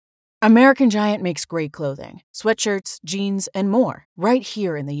American Giant makes great clothing, sweatshirts, jeans, and more right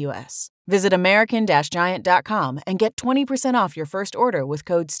here in the U.S. Visit American-Giant.com and get 20% off your first order with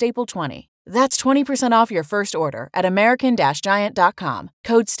code STAPLE20. That's 20% off your first order at American-Giant.com,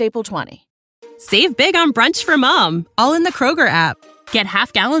 code STAPLE20. Save big on brunch for mom, all in the Kroger app. Get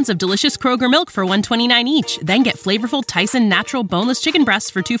half gallons of delicious Kroger milk for $1.29 each. Then get flavorful Tyson natural boneless chicken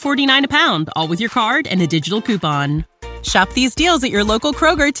breasts for $2.49 a pound, all with your card and a digital coupon. Shop these deals at your local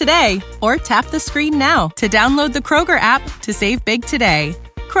Kroger today, or tap the screen now to download the Kroger app to save big today.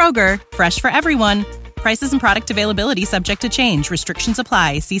 Kroger, fresh for everyone. Prices and product availability subject to change. Restrictions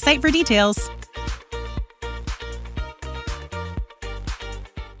apply. See site for details.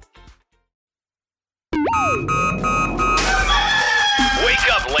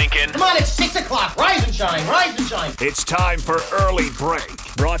 Wake up, Lincoln. Come on, it's 6 o'clock. Rise and shine, rise and shine. It's time for Early Break.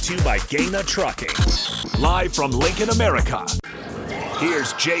 Brought to you by Gaina Trucking. Live from Lincoln, America.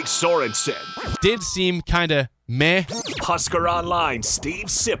 Here's Jake Sorensen. Did seem kind of meh. Husker Online, Steve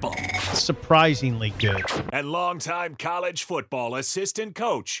Sipple. Surprisingly good. And longtime college football assistant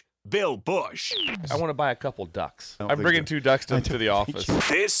coach, Bill Bush. I want to buy a couple ducks. I'm bringing 2 ducks to the office.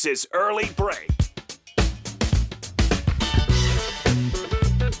 This is Early Break.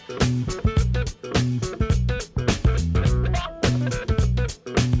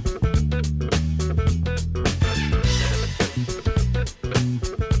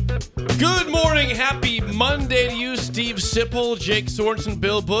 Good morning. Happy Monday to you, Steve Sipple, Jake Sorensen,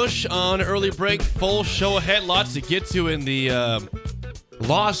 Bill Bush on Early Break. Full show ahead. Lots to get to in the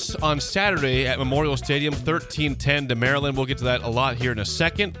loss on Saturday at Memorial Stadium, 13-10 to Maryland. We'll get to that a lot here in a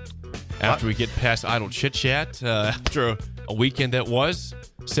second after we get past idle chit-chat after a weekend that was.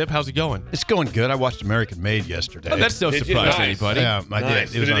 Sip, how's it going? It's going good. I watched American Made yesterday. Oh, that's no surprise to anybody. Yeah, I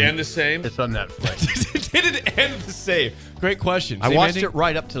did. Did it end the same? It's on Netflix. Did it end the same? Great question. I watched it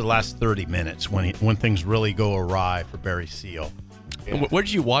right up to the last 30 minutes when things really go awry for Barry Seal. Yeah. Where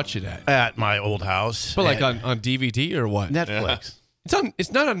did you watch it at? At my old house. But like on DVD or what? Netflix. Yeah.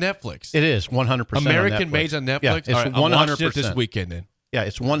 It's not on Netflix. It is 100% American on Netflix. Made's on Netflix? Yeah, it's All right, 100%. I watched it this weekend then. Yeah,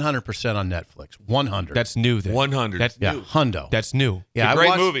 it's 100% on Netflix. 100. That's new then. 100. That's yeah, new. hundo. That's new. Yeah, it's a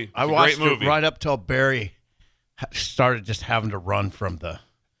great movie. I watched it right up till Barry started just having to run from the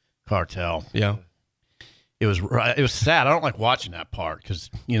cartel. Yeah. It was sad. I don't like watching that part because,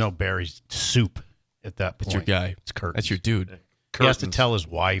 Barry's soup at that point. That's your guy. It's Curtis. That's your dude. He has to tell his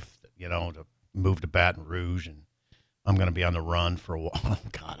wife, to move to Baton Rouge, and I'm going to be on the run for a while. Oh,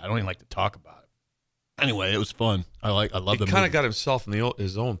 God, I don't even like to talk about it. Anyway, it was fun. I love the movie. He kind of got himself in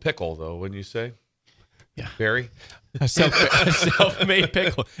his own pickle, though, wouldn't you say? Yeah. Barry? A self-made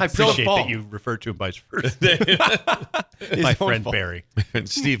pickle. I appreciate that you refer to him by his first name. My friend fault. Barry. And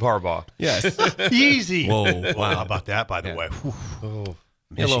Steve Harbaugh. Yes. Easy. Whoa. Wow. How about that, by the way? Oh.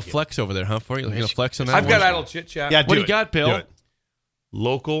 A little flex over there, huh, for you? A flex on that I've got idle chit-chat. Yeah, what do you got, Bill? Do it.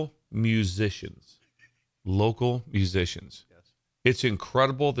 Local musicians. Yes. It's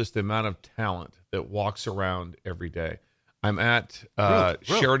incredible the amount of talent that walks around every day. I'm at Really?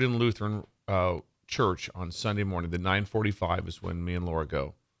 Sheridan Lutheran Church on Sunday morning. The 9:45 is when me and Laura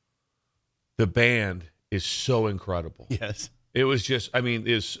go. The band is so incredible. Yes. It was just,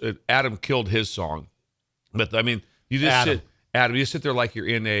 Adam killed his song. But, you just you sit there like you're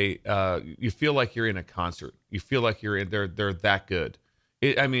in you feel like you're in a concert. You feel like they're that good.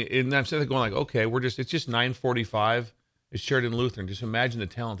 And I'm sitting there going like, okay, it's just 9:45. It's Sheridan Lutheran. Just imagine the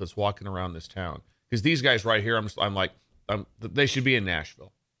talent that's walking around this town. Because these guys right here, they should be in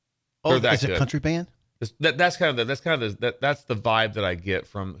Nashville. Oh, it's a country band? That's the vibe that I get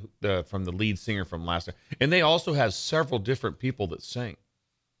from the lead singer from last night. And they also have several different people that sing.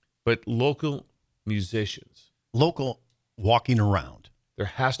 But local musicians. Local walking around. There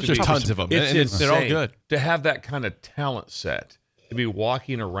has to There's be tons of them. It's and they're all good. To have that kind of talent set, to be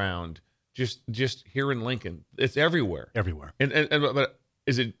walking around just here in Lincoln. It's everywhere. Everywhere. But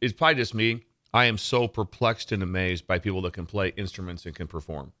it's probably just me. I am so perplexed and amazed by people that can play instruments and can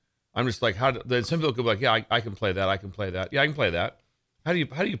perform. I'm just like, some people could be like, yeah, I can play that. I can play that. Yeah, I can play that. How do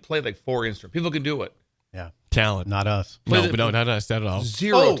you play like 4 instruments? People can do it. Yeah. Talent. Not us. No, not us. Not at all.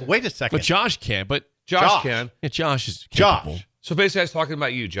 Zero. Oh, wait a second. But Josh can. But Josh can. Yeah, Josh is capable. Josh. So basically, I was talking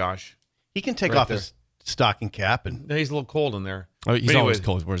about you, Josh. He can take Right off there. his stocking cap and He's a little cold in there. Oh, he's But always anyway,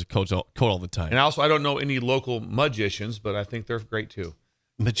 cold. He wears a coat all the time. And also, I don't know any local magicians, but I think they're great too.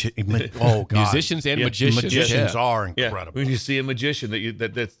 oh god, Musicians and magicians. Magicians Yeah. are Yeah. incredible. When you see a magician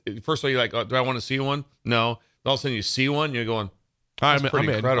that's first of all you're like, oh, do I want to see one? No. All of a sudden you see one, you're going, I'm pretty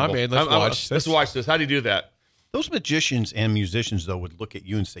in. incredible. I'm in. Let's watch. Let's watch this. How do you do that? Those magicians and musicians though would look at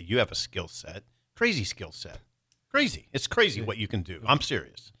you and say, "You have a skill set, crazy skill set, crazy. It's crazy what you can do." I'm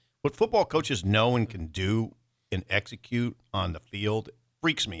serious. What football coaches know and can do and execute on the field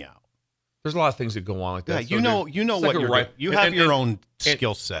freaks me out. There's a lot of things that go on like that. Yeah, you know it's what like you're you have your own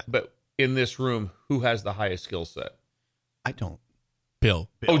skill set. But in this room, who has the highest skill set? I don't. Bill.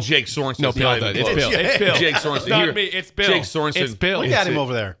 Oh, Jake Sorensen. No, Bill does. It's Bill. It's Bill. Jake Sorensen. It's not me. It's Bill. Jake Sorensen. It's Bill. Look at him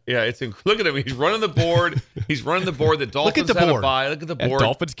over there. Yeah, look at him. He's running the board. He's running the board. The Dolphins Look at the board. had a bye. Look at the And board.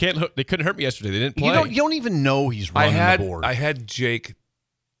 Dolphins they couldn't hurt me yesterday. They didn't play. You don't even know he's running the board. I had Jake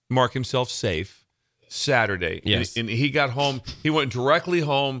mark himself safe Saturday. Yes. And he got home. He went directly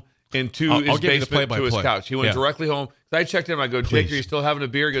home into his basement to his couch. He went directly home. I checked him. I go, Jake, are you still having a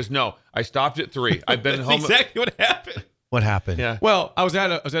beer? He goes, no. I stopped at 3. I've been That's home. exactly what happened. What happened? Yeah. Well, I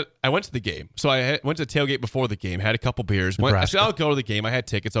went to the game. So went to the tailgate before the game, had a couple beers. I said, I'll go to the game. I had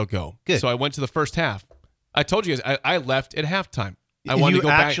tickets. I'll go. Good. So I went to the first half. I told you guys, I left at halftime. I wanted to go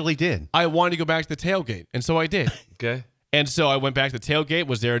actually did. I wanted to go back to the tailgate, and so I did. Okay. And so I went back to the tailgate,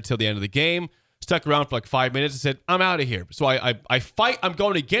 was there until the end of the game, stuck around for like 5 minutes, and said, I'm out of here. So I fight. I'm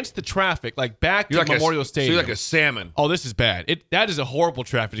going against the traffic, like back to Memorial Stadium. So you're like a salmon. Oh, this is bad. That is a horrible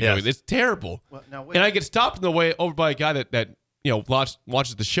traffic to go in. It's terrible. Well, now, wait. And I get stopped on the way over by a guy that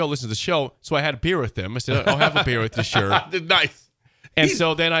watches the show, listens to the show. So I had a beer with him. I said, I'll have a beer with you, sure. Nice. And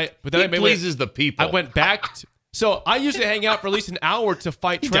so then I pleases the people. I went back. So I usually hang out for at least an hour to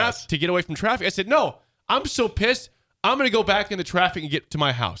fight traffic, to get away from traffic. I said, no, I'm so pissed. I'm going to go back in the traffic and get to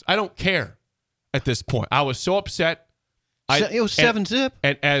my house. I don't care at this point. I was so upset. It was 7-zip.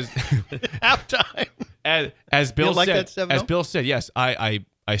 And as halftime. As Bill like said, that 7-0? as Bill said, yes, I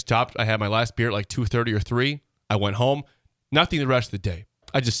stopped. I had my last beer at like 2:30 or 3. I went home. Nothing the rest of the day.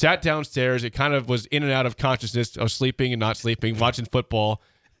 I just sat downstairs. It kind of was in and out of consciousness. I was sleeping and not sleeping, watching football,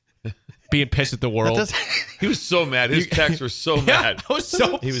 being pissed at the world. He was so mad. His texts were so mad. I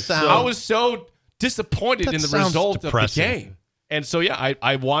was so disappointed in the result of the game. And so, yeah,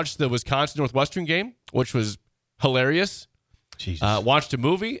 I watched the Wisconsin-Northwestern game, which was hilarious. Jesus. Watched a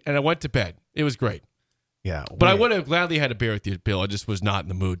movie, and I went to bed. It was great. Yeah. But I would have gladly had a beer with you, Bill. I just was not in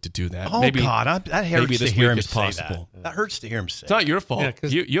the mood to do that. Oh, God. That hurts to hear him say possible. that hurts to hear him say It's not your fault.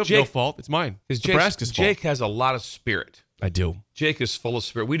 Yeah, you have no fault. It's mine. It's Nebraska's fault. Jake has a lot of spirit. I do. Jake is full of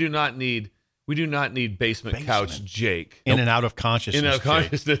spirit. We do not need basement couch Jake. In and out of consciousness. In and out of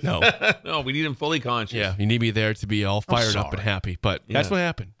consciousness. No. No, we need him fully conscious. Yeah, you need me there to be all fired up and happy. But that's what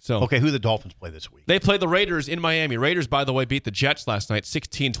happened. So okay, who the Dolphins play this week? They play the Raiders in Miami. Raiders, by the way, beat the Jets last night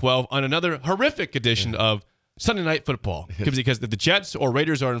 16-12 on another horrific edition of Sunday Night Football. Because if the Jets or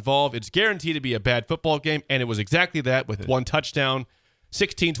Raiders are involved, it's guaranteed to be a bad football game, and it was exactly that with one touchdown.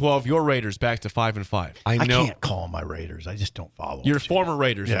 16-12, your Raiders back to 5-5. I can't call my Raiders. I just don't follow Your them. former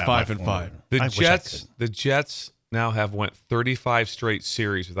Raiders at 5-5. The Jets now have went 35 straight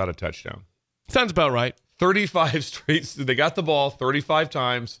series without a touchdown. Sounds about right. 35 straight. They got the ball 35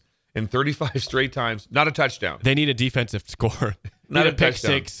 times and 35 straight times, not a touchdown. They need a defensive score. Not a pick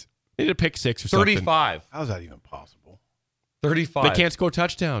touchdown. six. They need a pick 6 or something. 35. How is that even possible? 35. They can't score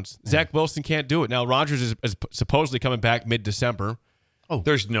touchdowns. Zach Wilson can't do it. Now, Rodgers is supposedly coming back mid-December. Oh,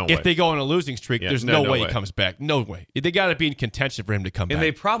 there's no way. If they go on a losing streak, there's no way he comes back. No way. They got to be in contention for him to come back. And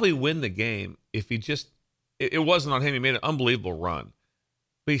they probably win the game if he just – it wasn't on him. He made an unbelievable run.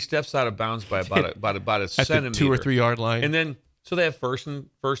 But he steps out of bounds by about a centimeter. At the 2 or 3 yard line. And then – so they have first and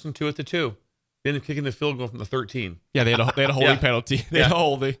 2 at the 2. Then kicking the field goal from the 13. Yeah, they had a holding penalty. They had a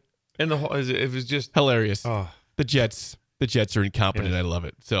holding. And it was just hilarious. Oh. The Jets are incompetent. I love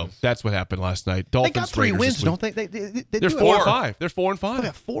it. So that's what happened last night. Dolphins, they got 3 Raiders wins, don't they? They're 4-5. They're 4-5. They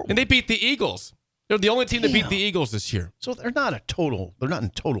got 4 and they beat the Eagles. They're the only team that beat the Eagles this year. So they're not in total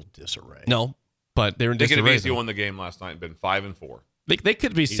disarray. No, but they're in disarray. They could have easily though. won the game last night and been 5-4. They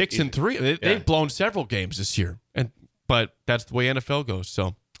could be 6-3. They've blown several games this year, but that's the way NFL goes.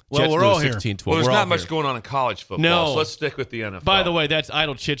 So. Well, Jets we're all 16-12. Well, there's not much going on in college football, no. So let's stick with the NFL. By the way, that's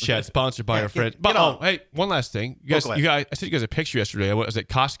Idle Chit Chat, sponsored by our friend. Hey, one last thing. You guys, I sent you guys a picture yesterday. I was at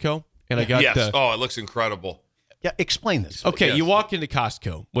Costco, and I got it looks incredible. Yeah, explain this. Okay, yes. You walk into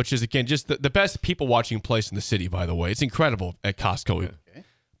Costco, which is, again, just the best people-watching place in the city, by the way. It's incredible at Costco. Okay.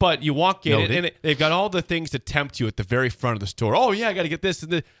 But you walk in, and they've got all the things to tempt you at the very front of the store. Oh, yeah, I got to get this.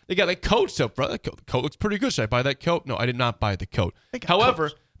 And they got like coats up front. The coat looks pretty good. Should I buy that coat? No, I did not buy the coat. However...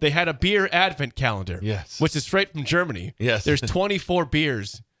 Coats. They had a beer advent calendar, which is straight from Germany. Yes. There's 24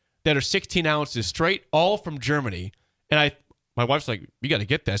 beers that are 16 ounces straight, all from Germany. And my wife's like, "You got to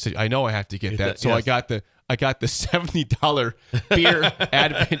get that." I said, "I know I have to get that." So I got the $70 beer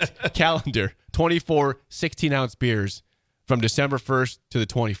advent calendar, 24 16-ounce beers from December 1st to the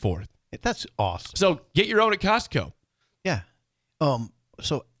 24th. That's awesome. So get your own at Costco. Yeah.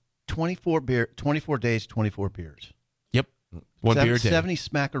 So 24 days, 24 beers. Yep. One beer a day. 70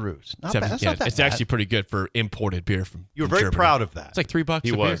 smackaroos. Not bad. That's not that it's bad. actually pretty good for imported beer from You were from very Germany. proud of that. It's like $3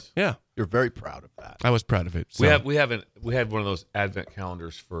 He a was. beer. Yeah. You're very proud of that. I was proud of it. So. We had one of those advent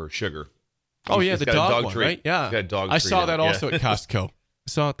calendars for sugar. Oh, yeah, It's the got a dog one, treat. right? Yeah. It's got a dog I treat saw in that it. also Yeah. at Costco. I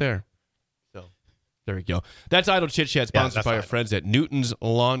saw it there. So there we go. That's Idle Chit Chat, sponsored that's by our Idle. friends at Newton's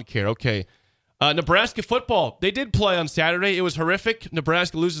Lawn Care. Okay. Nebraska football. They did play on Saturday. It was horrific.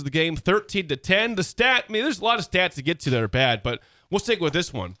 Nebraska loses the game 13-10. The stat, I mean, there's a lot of stats to get to that are bad, but we'll stick with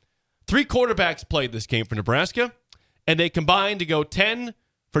this one. 3 quarterbacks played this game for Nebraska, and they combined to go 10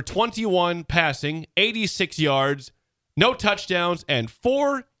 for 21 passing, 86 yards, no touchdowns, and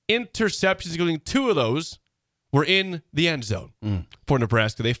 4 interceptions, including 2 of those were in the end zone for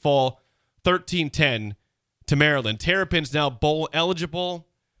Nebraska. They fall 13-10 to Maryland. Terrapin's now bowl eligible.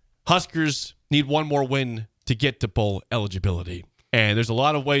 Huskers need one more win to get to bowl eligibility. And there's a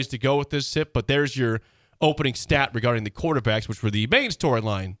lot of ways to go with this, Sip, but there's your opening stat regarding the quarterbacks, which were the main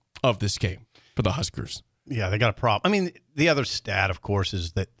storyline of this game for the Huskers. Yeah, they got a problem. I mean, the other stat, of course,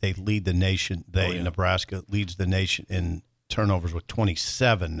 is that they lead the nation. Nebraska leads the nation in turnovers with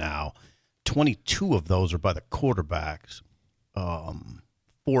 27 now. 22 of those are by the quarterbacks.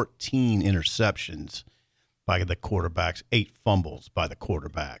 14 interceptions by the quarterbacks, 8 fumbles by the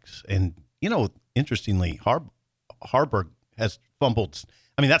quarterbacks. And, interestingly, Harburg has fumbled.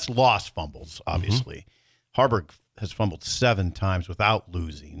 I mean, that's lost fumbles, obviously. Harburg has fumbled 7 times without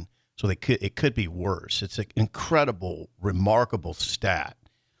losing, so it could be worse. It's an incredible, remarkable stat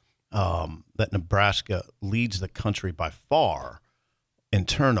that Nebraska leads the country by far in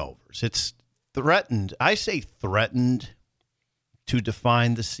turnovers. It's threatened. I say threatened to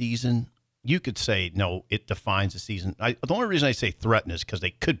define the season. You could say, no, it defines the season. The only reason I say threatened is because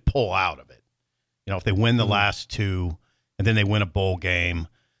they could pull out of it. If they win the last 2 and then they win a bowl game,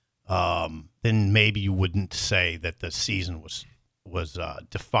 then maybe you wouldn't say that the season was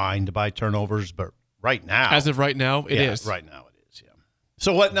defined by turnovers. But right now, As of right now, it is. Right now it is, yeah.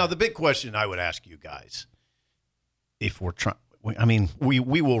 So what? Now the big question I would ask you guys, if we're trying, I mean, we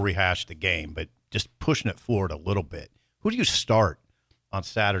will rehash the game, but just pushing it forward a little bit. Who do you start on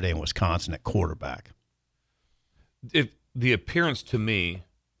Saturday in Wisconsin at quarterback? If the appearance to me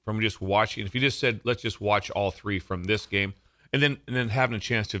from just watching, if you just said, let's just watch all 3 from this game, and then having a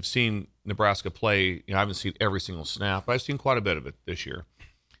chance to have seen Nebraska play, I haven't seen every single snap, but I've seen quite a bit of it this year.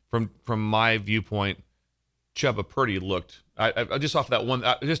 From my viewpoint, Chubba Purdy looked. I just off that one,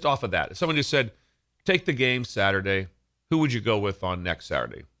 just off of that. If someone just said, take the game Saturday, who would you go with on next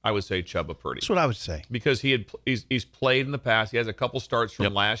Saturday? I would say Chubba Purdy. That's what I would say. Because he's played in the past. He has a couple starts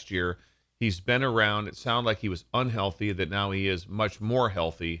from last year. He's been around. It sounded like he was unhealthy, that now he is much more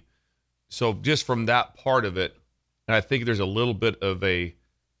healthy. So just from that part of it, and I think there's a little bit of a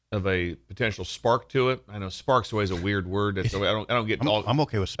potential spark to it. I know spark's always a weird word. I don't get all. I'm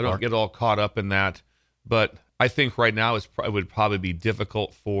okay with spark. I don't get all caught up in that. But I think right now it would probably be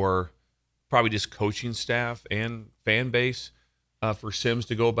difficult for probably just coaching staff and fan base for Sims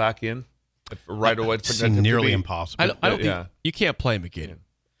to go back in right away. It's nearly impossible. I don't think you can't play him again.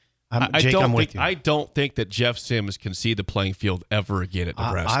 Jake, I'm with you. I don't think that Jeff Sims can see the playing field ever again at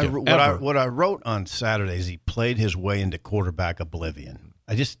Nebraska. What I wrote on Saturday is he played his way into quarterback oblivion.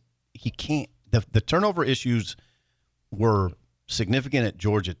 He can't. The turnover issues were significant at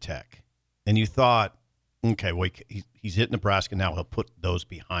Georgia Tech, and you thought, okay, well, he's hit Nebraska now. He'll put those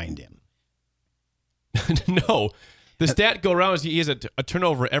behind him. No. The stat go around is he has a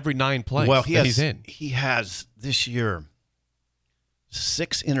turnover every 9 plays. Well, he's in. He has this year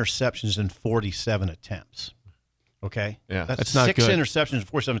 6 interceptions in 47 attempts. Okay? Yeah. That's not 6 good. interceptions in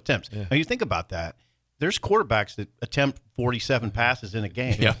 47 attempts. Yeah. Now, you think about that. There's quarterbacks that attempt 47 passes in a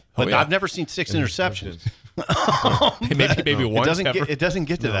game. Yeah. But I've never seen 6 interceptions. maybe once. It doesn't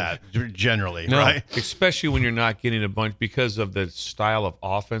get to that generally, No. right? Especially when you're not getting a bunch because of the style of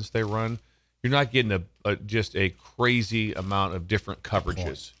offense they run. You're not getting just a crazy amount of different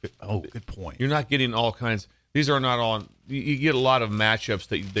coverages. Good point. You're not getting all kinds. These are not all. You get a lot of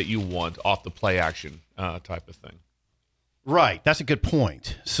matchups that you want off the play action type of thing. Right. That's a good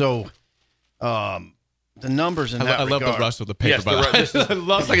point. So, the numbers in that I love regard. the rustle of the paper. Yes, it's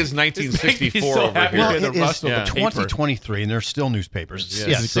like it's 1964 over here. Well, the it is rustle of the paper. 2023, and there's still newspapers. Yeah.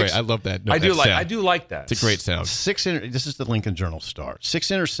 This is great. I love that. I do like that. It's a great sound. This is the Lincoln Journal Star. 6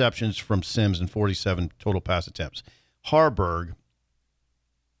 interceptions from Sims and 47 total pass attempts. Harburg,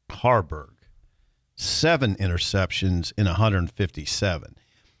 7 interceptions in 157.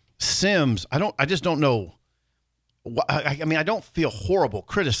 Sims, I just don't know. I mean, I don't feel horrible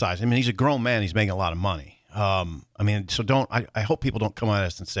criticizing. I mean, he's a grown man. He's making a lot of money. I mean, so I hope people don't come at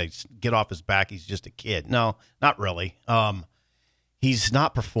us and say, get off his back. He's just a kid. No, not really. He's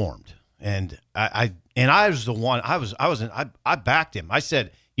not performed. And I was the one, I backed him. I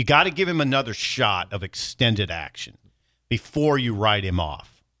said, you got to give him another shot of extended action before you write him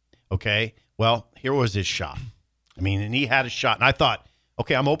off. Okay. Well, here was his shot. I mean, and he had a shot, and I thought,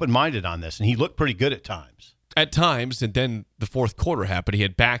 okay, I'm open-minded on this, and he looked pretty good at times. At times, and then the fourth quarter happened. He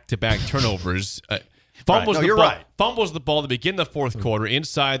had back-to-back turnovers. Fumbles right. No, the ball. Right. Fumbles the ball to begin the fourth quarter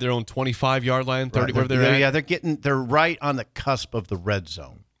inside their own 25-yard line, 30, wherever they're at. Yeah, they're right on the cusp of the red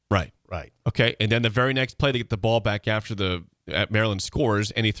zone. Right. Right. Okay, and then the very next play, they get the ball back after Maryland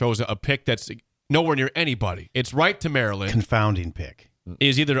scores, and he throws a pick that's nowhere near anybody. It's right to Maryland. Confounding pick.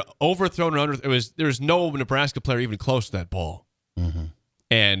 Is either overthrown or under. There's no Nebraska player even close to that ball. Mm-hmm.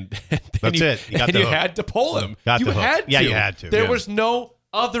 And that's it. You had to pull him. You had to. Yeah, you had to. There was no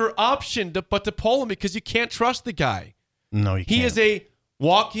other option but to pull him because you can't trust the guy. No, you can't. He is a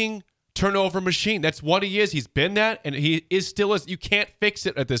walking turnover machine. That's what he is. He's been that, and he is still is. You can't fix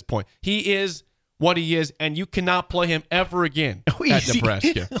it at this point. He is what he is, and you cannot play him ever again at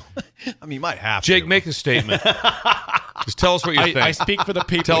Nebraska. I mean, you might have Jake, to. make a statement. Just tell us what you think. I speak for the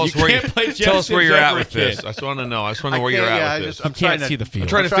people. Tell us where you're at with this. Kid. I just want to know. I just want to know where you're at with this. You can't see the field. I'm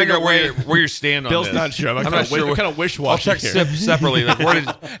trying to figure out where you stand on Bill's this. not sure. I'm not sure. Kind of wish-washy. I'll check separately. Like,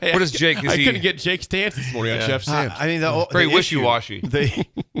 where does Jake? I couldn't get Jake's stance this morning on Jeff Sims. I mean, very wishy-washy. The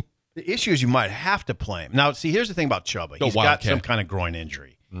issue is you might have to play him. Now, see, here's the thing about Chubba. He's got some kind of groin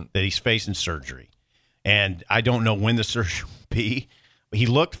injury that he's facing surgery. And I don't know when the surgery will be. He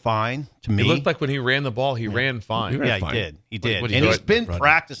looked fine to me. He looked like when he ran the ball, he ran fine. He did. He did. And he's been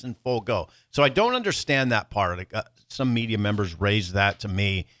practicing full go. So I don't understand that part. Some media members raised that to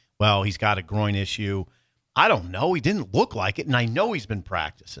me. Well, he's got a groin issue. I don't know. He didn't look like it, and I know he's been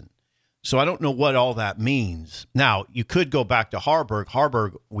practicing. So I don't know what all that means. Now, you could go back to Harburg.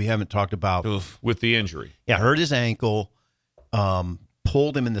 Harburg, we haven't talked about. With the injury. Yeah, hurt his ankle,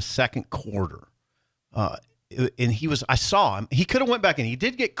 pulled him in the second quarter. And I saw him. He could have went back in. He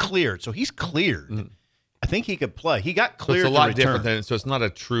did get cleared, so he's cleared. Mm-hmm. I think he could play. He got cleared. So it's a lot different than. So it's not a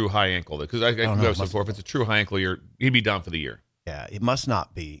true high ankle because I go before. If it's a true high ankle, he'd be done for the year. Yeah, it must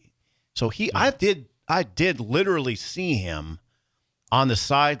not be. So I did literally see him on the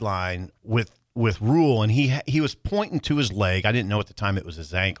sideline with Rule, and he was pointing to his leg. I didn't know at the time it was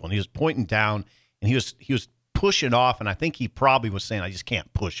his ankle, and he was pointing down, and he was pushing off, and I think he probably was saying, "I just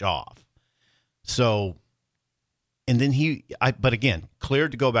can't push off." So, and then but again,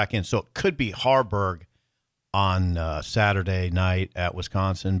 cleared to go back in. So it could be Harburg on Saturday night at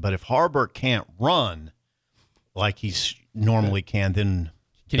Wisconsin. But if Harburg can't run like he's normally can, then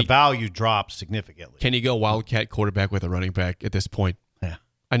the value drops significantly. Can you go Wildcat quarterback with a running back at this point? Yeah.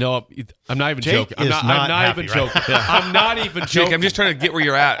 I know. I'm not even Jake joking. I'm not even joking. I'm not even joking. Jake, I'm just trying to get where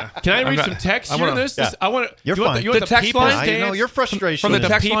you're at. Can I read some text here on this? Yeah. I want to. You're fine. You want the text line? I know your frustration. From the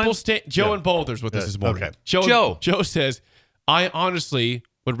text people line? Joe and Boulder's with us this morning. Okay. Joe says, I honestly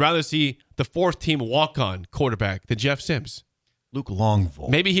would rather see the fourth team walk-on quarterback than Jeff Sims. Luke Longvolt.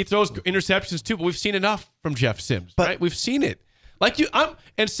 Maybe he throws interceptions too, but we've seen enough from Jeff Sims. Right? We've seen it.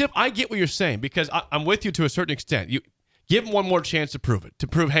 And Sip, I get what you're saying because I'm with you to a certain extent. You give him one more chance to prove it. To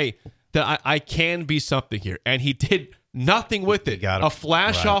prove, hey, that I can be something here. And he did nothing with it. A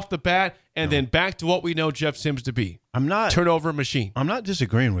flash off the bat, and then back to what we know Jeff Sims to be. Turnover machine. I'm not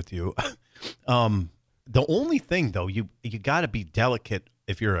disagreeing with you. The only thing, though, you got to be delicate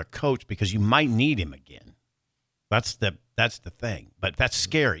if you're a coach because you might need him again. That's the thing. But that's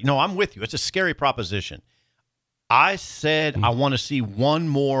scary. No, I'm with you. It's a scary proposition. I said I want to see one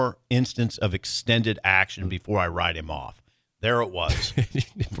more instance of extended action before I write him off. There it was.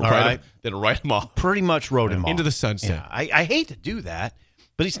 All right. Then write him off. Pretty much wrote him off. Into the sunset. Yeah, I hate to do that,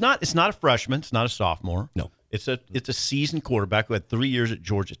 but it's not a freshman. It's not a sophomore. No. It's a seasoned quarterback who had 3 years at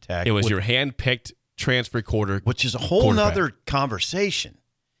Georgia Tech. It was your hand-picked transfer quarter. Which is a whole other conversation.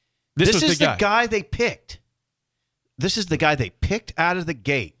 This is the guy they picked. This is the guy they picked out of the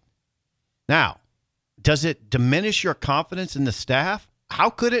gate. Now, does it diminish your confidence in the staff? How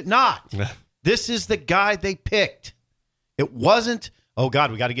could it not? This is the guy they picked. It wasn't, oh,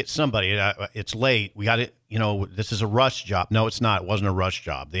 God, we got to get somebody. It's late. We got to, this is a rush job. No, it's not. It wasn't a rush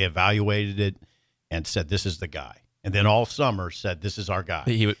job. They evaluated it and said, this is the guy. And then all summer said, this is our guy.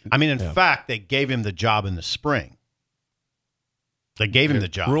 In fact, they gave him the job in the spring. They gave him the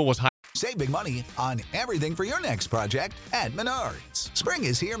job. Rule was high. Save big money on everything for your next project at Menards. Spring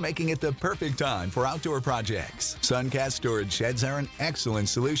is here, making it the perfect time for outdoor projects. Suncast storage sheds are an excellent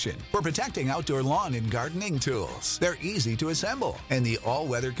solution for protecting outdoor lawn and gardening tools. They're easy to assemble, and the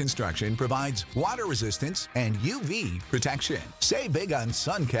all-weather construction provides water resistance and UV protection. Save big on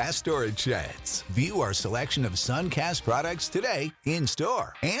Suncast storage sheds. View our selection of Suncast products today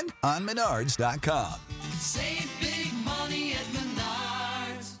in-store and on Menards.com. Save big money at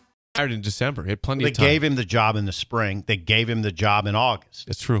Menards. In December, he had plenty They of time. gave him the job in the spring. They gave him the job in August.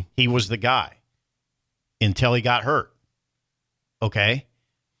 That's true. He was the guy until he got hurt. Okay,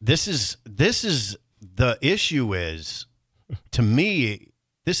 this is the issue. Is to me,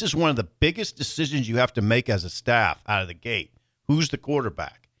 this is one of the biggest decisions you have to make as a staff out of the gate. Who's the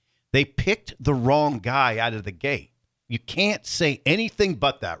quarterback? They picked the wrong guy out of the gate. You can't say anything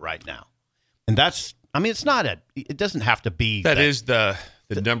but that right now, and that's. I mean, it's not it doesn't have to be. That is the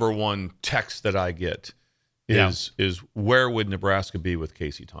number one text that I get is where would Nebraska be with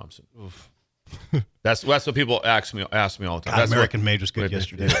Casey Thompson? That's what people ask me all the time. God, American Made was good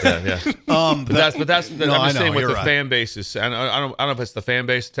yesterday. Yeah. I'm just saying what the right. fan base is. I don't know if it's the fan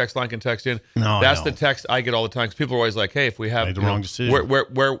base text line can text in. That's the text I get all the time. Because people are always like, "Hey, if we have made the wrong decision,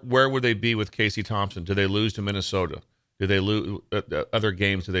 where would they be with Casey Thompson? Do they lose to Minnesota? Do they lose other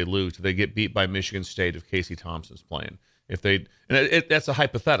games? Do they lose? Do they get beat by Michigan State if Casey Thompson's playing? If they, that's a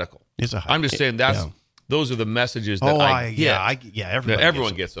hypothetical. I'm just saying those are the messages that I get.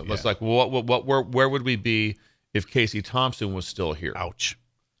 Everyone gets them. Yeah. It's like, where would we be if Casey Thompson was still here? Ouch.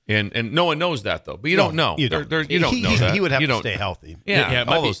 And no one knows that though. But you don't know. You don't know that. He would have to stay healthy. Yeah,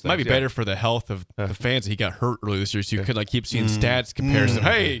 it might be better for the health of the fans that he got hurt earlier this year, so you could keep seeing stats comparison.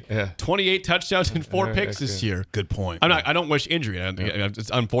 Hey, 28 touchdowns and 4 picks this year. Good point. I don't wish injury.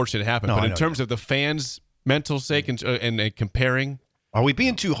 It's unfortunate it happened, but in terms of the fans' mental sake and comparing, are we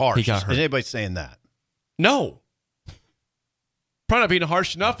being too harsh? He got hurt. Is anybody saying that? No. Probably not being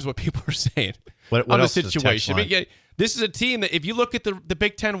harsh enough is what people are saying what on the else situation. I mean, this is a team that if you look at the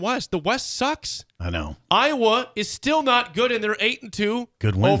Big Ten West, the West sucks. I know. Iowa is still not good, and they're 8-2.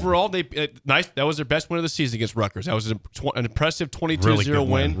 Good win overall. They nice. That was their best win of the season against Rutgers. That was an impressive 22-0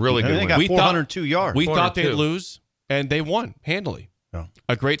 win. Really good. They got 402 yards. We thought they'd lose, and they won handily. Oh.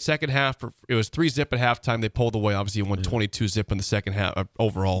 A great second half. It was 3-0 at halftime. They pulled away. Obviously, won 22-0 in the second half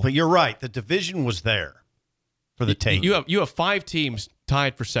overall. But you're right. The division was there for the tape. You have 5 teams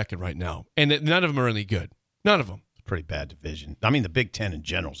tied for second right now, and none of them are really good. None of them. It's a pretty bad division. I mean, the Big Ten in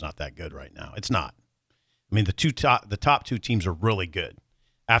general is not that good right now. It's not. I mean, the top 2 teams are really good.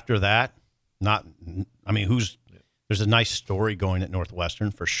 After that, not. I mean, there's a nice story going at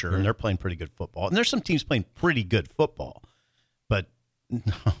Northwestern for sure, and they're playing pretty good football. And there's some teams playing pretty good football, but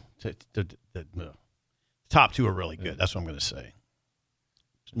the top 2 are really good. That's what I'm going to say.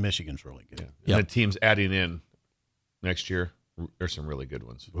 Michigan's really good. Yeah. And the teams adding in next year, there's some really good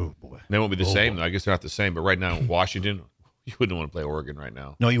ones. Oh, boy. They won't be the same. Though. I guess they're not the same. But right now, Washington, you wouldn't want to play Oregon right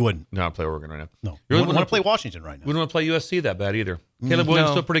now. No, you wouldn't. Not play Oregon right now. No. You wouldn't want to play Washington right now. We don't want to play USC that bad either. Caleb Williams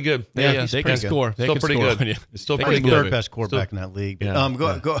is still pretty good. Yeah, they can score. Still pretty good. It's still pretty good. Third best quarterback in that league.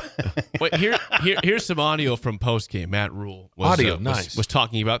 Go. Wait, here's some audio from postgame. Matt Rule was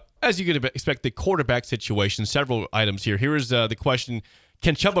talking about, as you could expect, the quarterback situation. Several items here. Here is the question: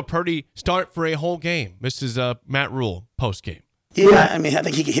 can Chubba Purdy start for a whole game? This is Matt Rule postgame. Yeah, I mean, I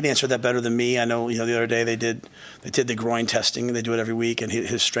think he'd answer that better than me. I know, the other day they did the groin testing. They do it every week, and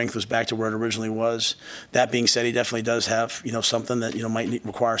his strength was back to where it originally was. That being said, he definitely does have, something that, might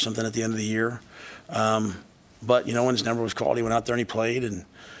require something at the end of the year. But, when his number was called, he went out there and he played, and,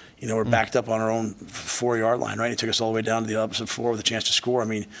 we're backed up on our own 4-yard line, right? He took us all the way down to the opposite 4 with a chance to score. I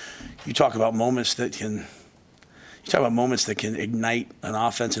mean, you talk about moments that can ignite an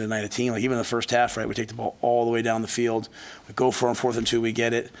offense and ignite a team. Like even in the first half, right, we take the ball all the way down the field. We go for 4th and 2, we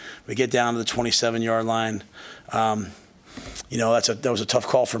get it. We get down to the 27-yard line. That was a tough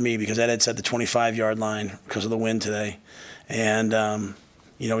call for me because Ed had said the 25-yard line because of the wind today. And,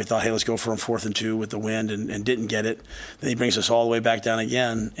 we thought, hey, let's go for 4th and 2 with the wind and didn't get it. Then he brings us all the way back down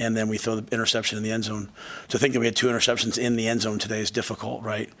again, and then we throw the interception in the end zone. To think that we had 2 interceptions in the end zone today is difficult,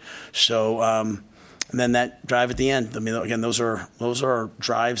 right? So, and then that drive at the end. I mean, again, those are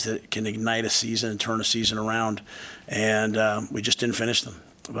drives that can ignite a season and turn a season around, and we just didn't finish them.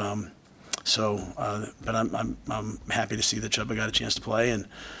 But I'm happy to see that Chubba got a chance to play, and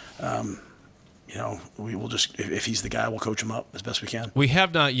we will just, if he's the guy, we'll coach him up as best we can. We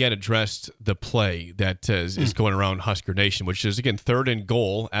have not yet addressed the play that is going around Husker Nation, which is, again, 3rd and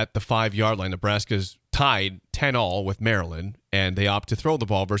goal at the 5-yard line. Nebraska's tied 10-all with Maryland, and they opt to throw the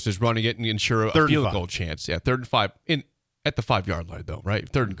ball versus running it and ensure a field goal chance. Yeah, 3rd and 5. at the 5-yard line, though, right?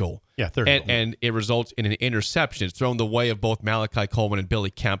 Third and goal. Yeah, third and goal. And it results in an interception. It's thrown the way of both Malachi Coleman and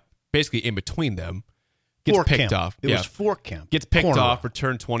Billy Kemp, basically in between them. Gets picked off. It was for Kemp. Gets picked off,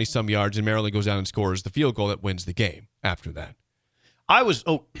 returned 20-some yards, and Maryland goes down and scores the field goal that wins the game after that. I was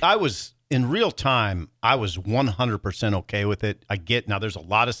in real time, I was 100% okay with it. I get now there's a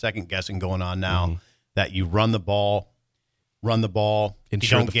lot of second guessing going on now that you run the ball,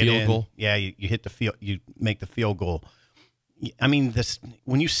 ensure you don't the get field in. goal. Yeah, you hit the field, you make the field goal. I mean,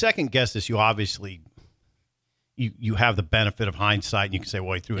 when you second guess this, you obviously you have the benefit of hindsight, and you can say,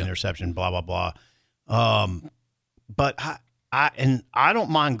 well, he threw an interception, blah blah blah. But I don't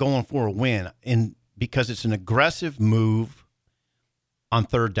mind going for a win, because it's an aggressive move on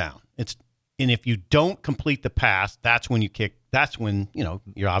third down. And if you don't complete the pass, that's when you kick. That's when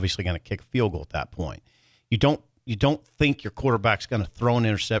you're obviously going to kick a field goal at that point. You don't think your quarterback's going to throw an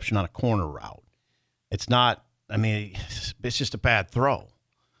interception on a corner route. It's not. I mean, it's just a bad throw.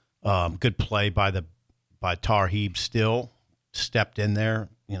 Good play by Tarheeb. Still stepped in there.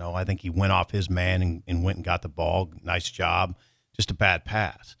 I think he went off his man and went and got the ball. Nice job. Just a bad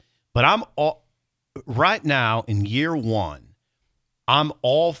pass. But right now in year one, I'm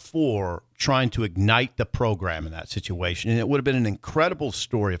all for trying to ignite the program in that situation. And it would have been an incredible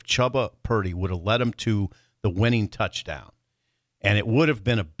story if Chubba Purdy would have led him to the winning touchdown. And it would have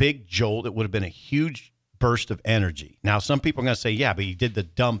been a big jolt. It would have been a huge burst of energy. Now, some people are going to say, yeah, but he did the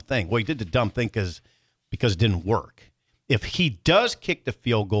dumb thing. Well, he did the dumb thing because it didn't work. If he does kick the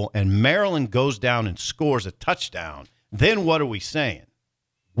field goal and Maryland goes down and scores a touchdown, then what are we saying?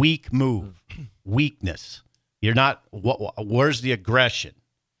 Weak move, weakness. You're not. Where's the aggression?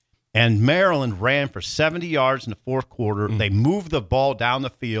 And Maryland ran for 70 yards in the fourth quarter. They moved the ball down the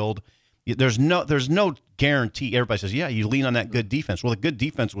field. There's no guarantee. Everybody says, yeah, you lean on that good defense. Well, the good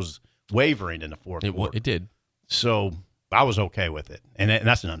defense was wavering in the fourth quarter. It did. So I was okay with it. And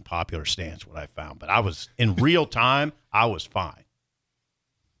that's an unpopular stance, what I found. But I was, in real time, I was fine.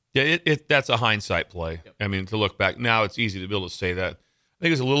 Yeah, that's a hindsight play. Yep. I mean, to look back, now it's easy to be able to say that. I think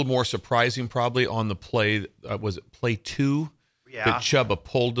it was a little more surprising probably on the play, was it play 2? Yeah. That Chubba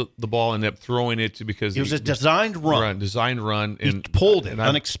pulled the ball and ended up throwing it because it was a designed run. And he pulled it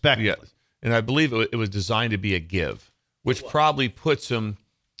unexpectedly. Yeah, and I believe it was designed to be a give, which probably puts him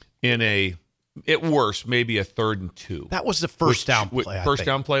in at worst, maybe a 3rd and 2. That was the first down play. First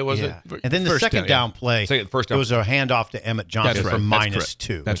down play, was it? And then the second down play, it was a handoff to Emmett Johnson for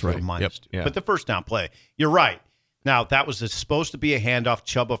 -2. That's right. -2. Yeah. But the first down play, you're right. Now, that was supposed to be a handoff.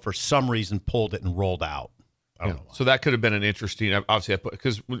 Chubba, for some reason, pulled it and rolled out. I don't know why. So that could have been an interesting, obviously,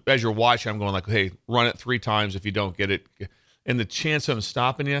 because as you're watching, I'm going like, hey, run it 3 times if you don't get it. And the chance of him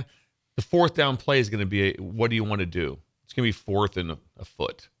stopping you, the 4th down play is going to be, what do you want to do? It's going to be 4th and a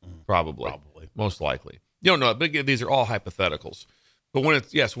foot, probably, most likely. You don't know, but again, these are all hypotheticals. But when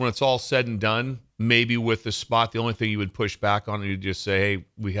it's all said and done, maybe with the spot, the only thing you would push back on, you just say, hey,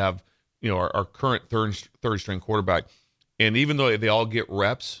 we have our current third string quarterback. And even though they all get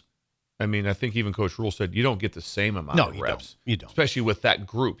reps, I mean, I think even Coach Rule said you don't get the same amount of reps. You don't. Especially with that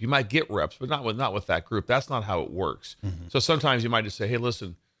group. You might get reps, but not with that group. That's not how it works. Mm-hmm. So sometimes you might just say, hey,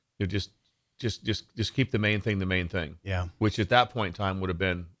 listen, just keep the main thing. Yeah. Which at that point in time would have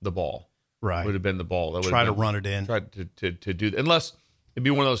been the ball. Right. Would have been the ball. That try to run it in. Try to do that. Unless it'd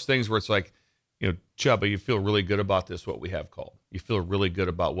be one of those things where it's like, Chubba, you feel really good about this, what we have called. You feel really good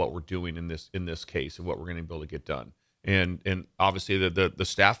about what we're doing in this case and what we're going to be able to get done. And obviously the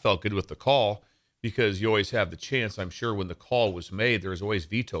staff felt good with the call because you always have the chance, I'm sure, when the call was made, there's always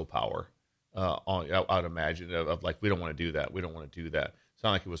veto power, I'd imagine, of like, we don't want to do that. We don't want to do that. It's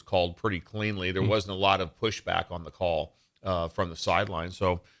not like it was called pretty cleanly. There wasn't a lot of pushback on the call from the sideline.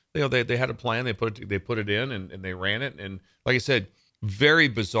 So they had a plan. They put it in and they ran it. And like I said, very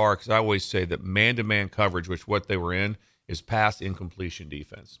bizarre, because I always say that man-to-man coverage, which what they were in, is pass incompletion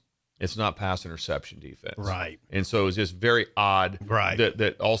defense. It's not pass interception defense. Right. And so it was just very odd. Right.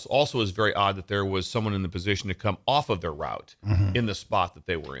 That also was very odd that there was someone in the position to come off of their route in the spot that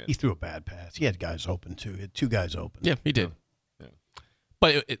they were in. He threw a bad pass. He had guys open, too. He had 2 guys open. Yeah, he did. Yeah.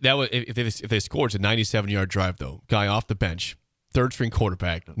 But that was if they scored, it's a 97-yard drive, though. Guy off the bench. Third string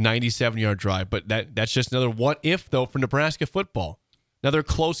quarterback, 97-yard drive. But that's just another what if, though, for Nebraska football. Another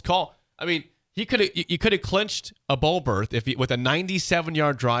close call. I mean, you could have clinched a bowl berth with a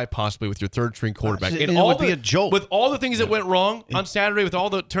 97-yard drive, possibly with your third string quarterback. And it would be a jolt. With all the things that went wrong on Saturday, with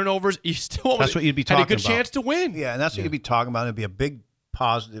all the turnovers, you still that's what you'd be talking had a good about. chance to win. Yeah, and that's what you'd be talking about. It'd be a big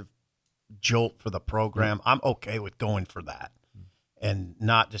positive jolt for the program. I'm okay with going for that and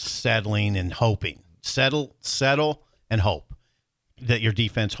not just settling and hoping. Settle and hope that your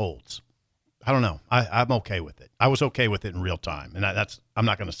defense holds. I don't know. I'm okay with it. I was okay with it in real time, and I'm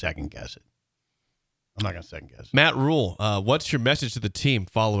not going to second guess it. Matt Rule, what's your message to the team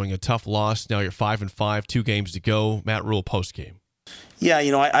following a tough loss? Now you're 5-5, 2 games to go. Matt Rule post game. Yeah,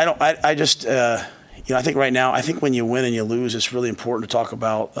 I think right now, I think when you win and you lose, it's really important to talk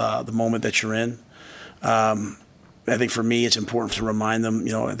about the moment that you're in. I think for me, it's important to remind them,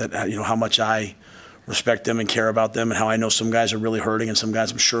 that how much I respect them and care about them, and how I know some guys are really hurting, and some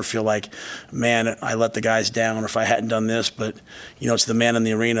guys I'm sure feel like, man, I let the guys down, or if I hadn't done this. But it's the man in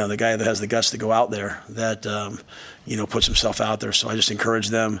the arena, the guy that has the guts to go out there, that puts himself out there. So I just encourage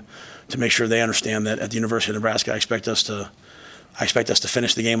them to make sure they understand that at the University of Nebraska, I expect us to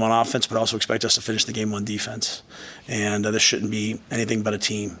finish the game on offense, but also expect us to finish the game on defense. And this shouldn't be anything but a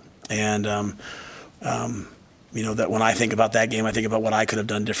team. And that when I think about that game, I think about what I could have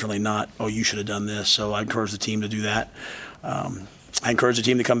done differently, not, you should have done this. So I encourage the team to do that. I encourage the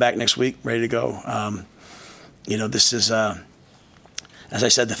team to come back next week ready to go. This is, as I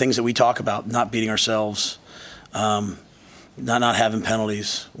said, the things that we talk about, not beating ourselves, not having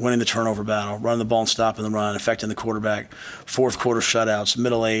penalties, winning the turnover battle, running the ball and stopping the run, affecting the quarterback, fourth quarter shutouts,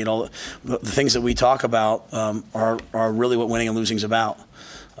 middle eight, all the things that we talk about are really what winning and losing is about.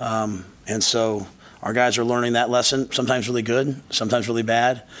 And so our guys are learning that lesson, sometimes really good, sometimes really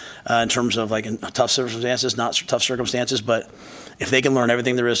bad, in terms of in tough circumstances, not tough circumstances. But if they can learn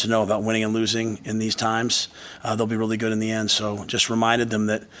everything there is to know about winning and losing in these times, they'll be really good in the end. So just reminded them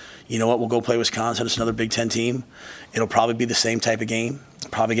that, we'll go play Wisconsin. It's another Big Ten team. It'll probably be the same type of game.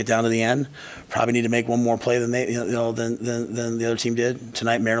 Probably get down to the end. Probably need to make one more play than than the other team did.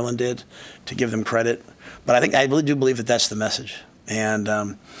 Tonight, Maryland did, to give them credit. But I really do believe that that's the message. And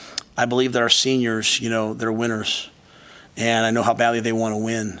I believe that our seniors, they're winners. And I know how badly they want to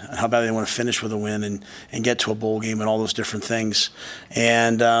win, how badly they want to finish with a win and get to a bowl game and all those different things.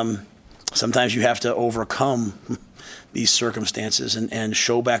 And sometimes you have to overcome these circumstances and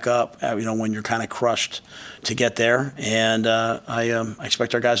show back up, when you're kind of crushed to get there. And I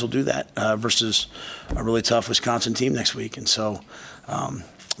expect our guys will do that versus a really tough Wisconsin team next week. And so,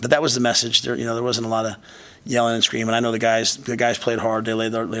 but that was the message. There wasn't a lot of yelling and screaming. I know the guys played hard. They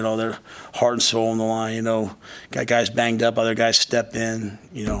laid all their heart and soul on the line. Got guys banged up, other guys stepped in.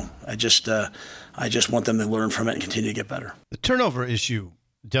 I just want them to learn from it and continue to get better. The turnover issue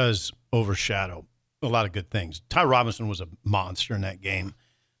does overshadow a lot of good things. Ty Robinson was a monster in that game.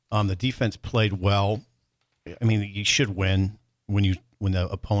 The defense played well. I mean, you should win when the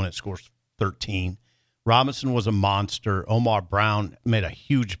opponent scores 13. Robinson was a monster. Omar Brown made a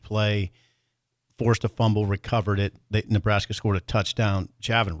huge play, forced a fumble, recovered it. Nebraska scored a touchdown.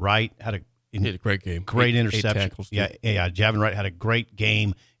 Javin Wright had a great game. Great interception. 8 tackles. Yeah. Javin Wright had a great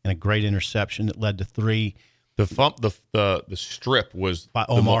game and a great interception that led to 3. The strip was by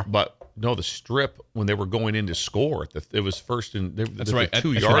Omar. The strip when they were going in to score, it was first in the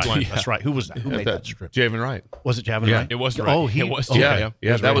 2-yard line. That's right. Who was that? Who made that strip? Javin Wright. Was it Javin Wright? It was Wright. Oh, it was. Yeah,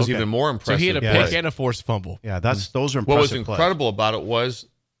 that was even more impressive. So he had a pick and a forced fumble. Yeah, those are impressive. What was incredible about it was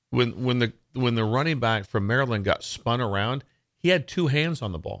when the running back from Maryland got spun around, he had 2 hands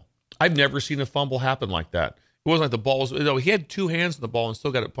on the ball. I've never seen a fumble happen like that. It wasn't like the ball was. He had 2 hands on the ball and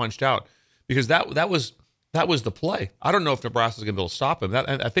still got it punched out because that was the play. I don't know if Nebraska's going to be able to stop him.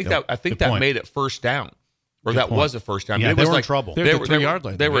 I think that made it first down, or that was a first down. Yeah, it was they were in trouble. They were 3-yard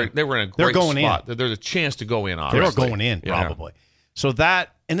line. They were in a great spot. In. There's a chance to go in. Obviously. They were going in probably. So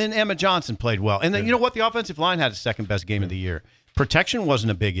that, and then Emmett Johnson played well. And then you know what? The offensive line had the second best game of the year. Protection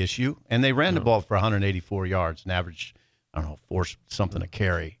wasn't a big issue, and they ran the ball for 184 yards and averaged, 4 something a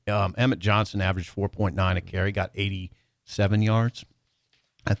carry. Emmett Johnson averaged 4.9 a carry, got 87 yards.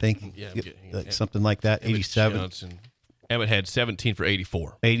 I think something like that, 87. Johnson. Emmett had 17 for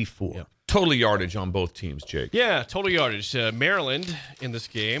 84. 84. Yep. Total yardage on both teams, Jake. Yeah, total yardage. Maryland in this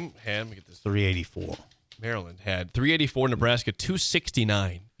game had, let me get this. 384. Maryland had 384, Nebraska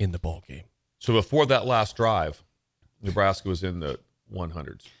 269 in the ball game. So before that last drive, Nebraska was in the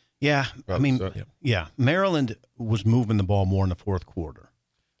 100s. Yeah, Maryland was moving the ball more in the fourth quarter.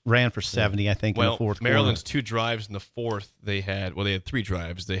 Ran for 70, I think, in the fourth quarter. Maryland's 2 drives in the fourth. They had 3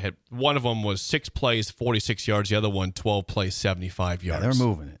 drives. They had one of them was 6 plays, 46 yards. The other one, 12 plays, 75 yards. Yeah, they're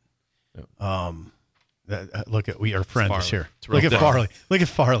moving it. Yep. Look at our friend is here. Look at Farley. Look at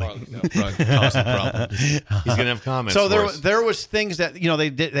Farley. Causing problems. He's gonna have comments. So there was things that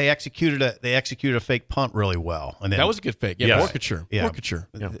they executed a fake punt really well, and then, that was a good fake. Yeah, Morkature.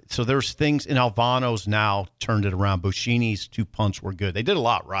 Yeah. So there's things, and Alvano's now turned it around. Bushini's 2 punts were good. They did a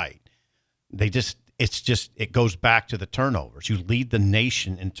lot right. It goes back to the turnovers. You lead the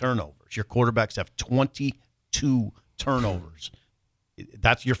nation in turnovers. Your quarterbacks have 22 turnovers.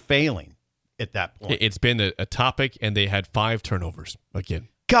 You're failing. at that point. It's been a topic, and they had 5 turnovers again.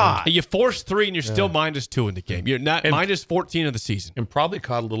 God. You forced 3, and you're still -2 in the game. You're not minus 14 of the season. And probably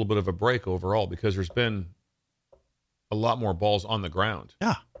caught a little bit of a break overall because there's been a lot more balls on the ground.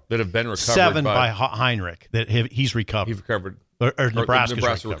 Yeah. That have been recovered. 7 by Heinrich that he's recovered. He's recovered. Or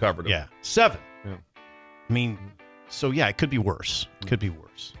Nebraska recovered. Yeah. 7. Yeah. I mean, so yeah, it could be worse. It could be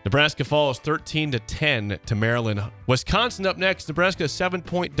worse. Nebraska falls 13-10 to Maryland. Wisconsin up next. Nebraska a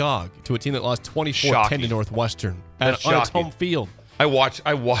 7-point dog to a team that lost 24-10 to Northwestern on its home field. I watched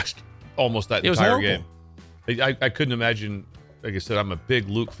almost that entire game. I couldn't imagine. Like I said, I'm a big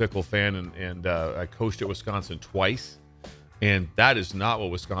Luke Fickell fan, and I coached at Wisconsin twice, and that is not what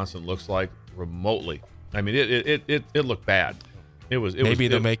Wisconsin looks like remotely. I mean, it looked bad. Maybe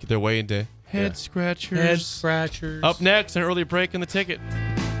they'll make their way into head scratchers. Head scratchers. Up next, an early break in the ticket.